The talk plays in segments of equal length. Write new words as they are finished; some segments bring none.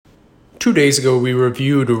2 days ago, we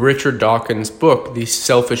reviewed Richard Dawkins' book, The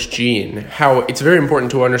Selfish Gene, how it's very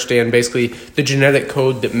important to understand basically the genetic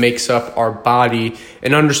code that makes up our body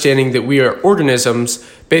and understanding that we are organisms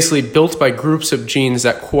basically built by groups of genes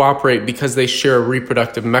that cooperate because they share a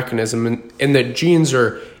reproductive mechanism and that genes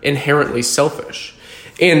are inherently selfish.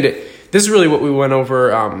 And this is really what we went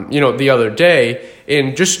over, the other day.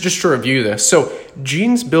 And just to review this, so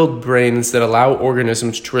genes build brains that allow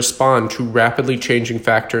organisms to respond to rapidly changing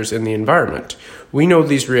factors in the environment. We know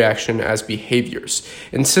these reactions as behaviors.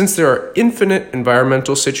 And since there are infinite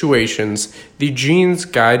environmental situations, the genes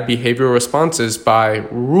guide behavioral responses by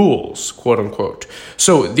rules, quote unquote.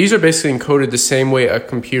 So these are basically encoded the same way a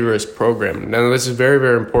computer is programmed. Now, this is very,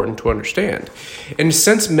 very important to understand. And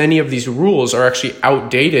since many of these rules are actually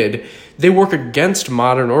outdated, they work against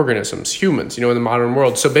modern organisms, humans, in the modern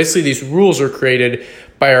world. So basically these rules are created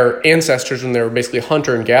by our ancestors when they were basically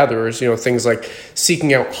hunter and gatherers, things like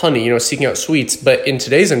seeking out honey, seeking out sweets. But in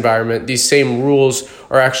today's environment, these same rules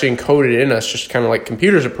are actually encoded in us, just kind of like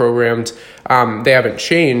computers are programmed. They haven't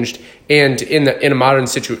changed. And in a modern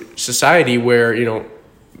society where,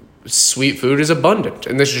 sweet food is abundant.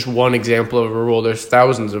 And this is just one example of a rule. There's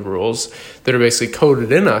thousands of rules that are basically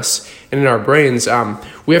coded in us and in our brains.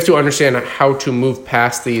 We have to understand how to move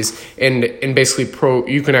past these and basically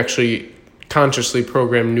you can actually consciously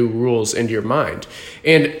program new rules into your mind.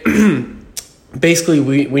 And basically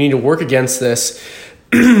we need to work against this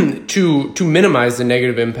to minimize the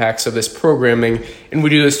negative impacts of this programming. And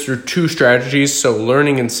we do this through two strategies. So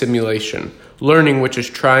learning and simulation. Learning, which is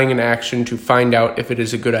trying an action to find out if it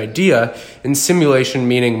is a good idea, and simulation,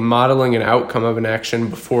 meaning modeling an outcome of an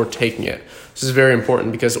action before taking it. This is very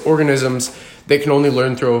important because organisms that can only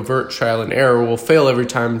learn through overt trial and error will fail every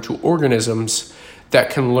time to organisms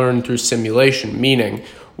that can learn through simulation, meaning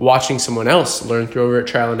watching someone else learn through overt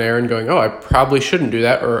trial and error and going, oh, I probably shouldn't do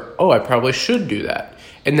that, or oh, I probably should do that,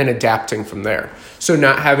 and then adapting from there. So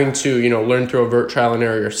not having to, learn through overt trial and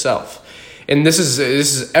error yourself. And this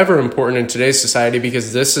is ever important in today's society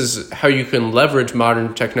because this is how you can leverage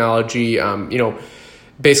modern technology,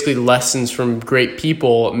 basically lessons from great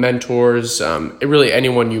people, mentors, really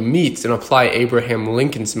anyone you meet, and apply Abraham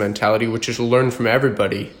Lincoln's mentality, which is learn from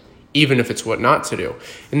everybody, even if it's what not to do.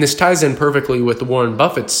 And this ties in perfectly with Warren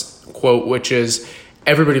Buffett's quote, which is,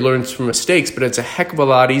 everybody learns from mistakes, but it's a heck of a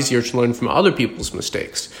lot easier to learn from other people's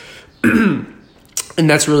mistakes. And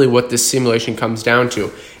that's really what this simulation comes down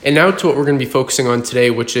to. And now to what we're going to be focusing on today,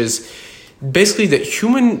 which is basically that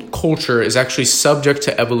human culture is actually subject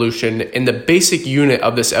to evolution, and the basic unit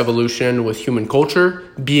of this evolution with human culture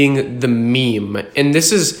being the meme. And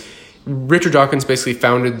this is, Richard Dawkins basically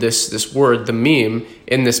founded this word, the meme,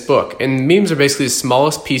 in this book. And memes are basically the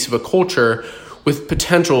smallest piece of a culture with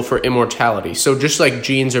potential for immortality. So just like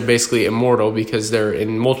genes are basically immortal because they're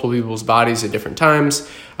in multiple people's bodies at different times,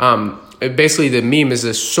 basically the meme is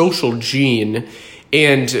a social gene,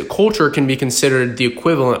 and culture can be considered the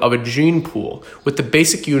equivalent of a gene pool, with the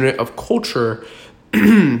basic unit of culture,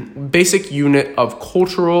 basic unit of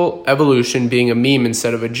cultural evolution being a meme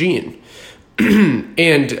instead of a gene.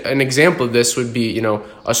 And an example of this would be,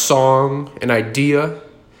 a song, an idea,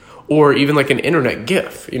 or even like an internet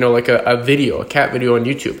GIF, like a video, a cat video on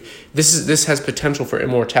YouTube. This has potential for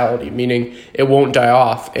immortality, meaning it won't die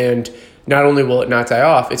off. And not only will it not die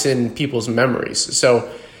off, it's in people's memories. So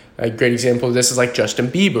a great example of this is like Justin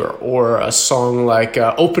Bieber, or a song like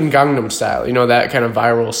Open Gangnam Style, that kind of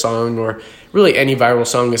viral song, or really any viral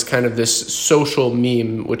song is kind of this social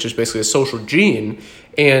meme, which is basically a social gene.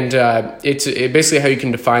 And it's basically how you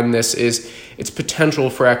can define this is its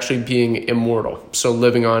potential for actually being immortal, so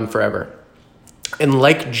living on forever. And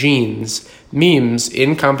like genes, memes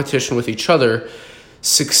in competition with each other,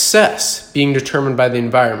 success being determined by the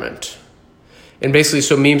environment. And basically,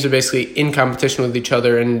 so memes are basically in competition with each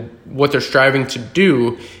other, and what they're striving to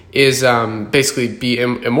do is basically be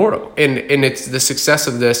immortal. And it's the success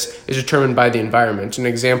of this is determined by the environment. An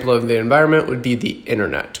example of the environment would be the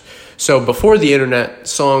internet. So before the internet,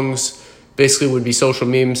 songs basically would be social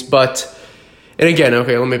memes, and again,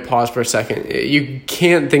 okay, let me pause for a second. You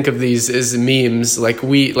can't think of these as memes like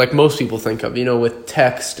most people think of, with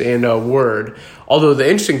text and a word. Although the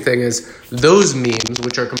interesting thing is those memes,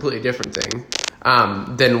 which are a completely different thing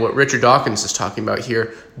than what Richard Dawkins is talking about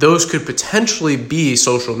here, those could potentially be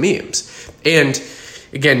social memes. And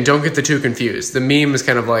again, don't get the two confused. The meme is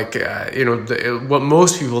kind of like, what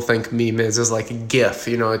most people think meme is like a GIF.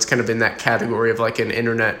 It's kind of in that category of like an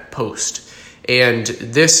internet post. And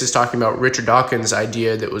this is talking about Richard Dawkins'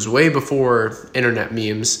 idea that was way before internet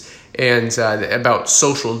memes, and about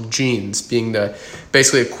social genes being the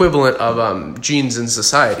basically equivalent of genes in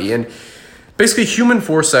society. And Basically, human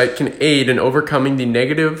foresight can aid in overcoming the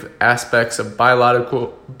negative aspects of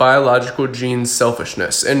biological gene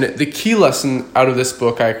selfishness. And the key lesson out of this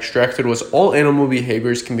book I extracted was all animal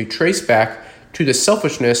behaviors can be traced back to the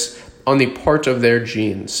selfishness on the part of their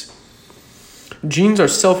genes. Genes are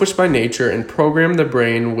selfish by nature and program the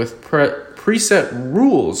brain with preset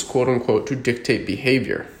rules, quote unquote, to dictate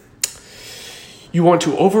behavior. You want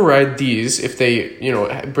to override these if they,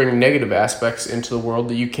 bring negative aspects into the world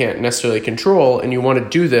that you can't necessarily control, and you want to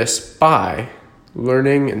do this by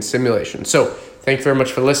learning and simulation. So, thank you very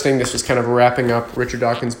much for listening. This was kind of wrapping up Richard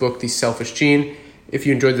Dawkins' book, The Selfish Gene. If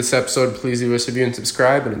you enjoyed this episode, please leave us a review and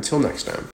subscribe, and until next time.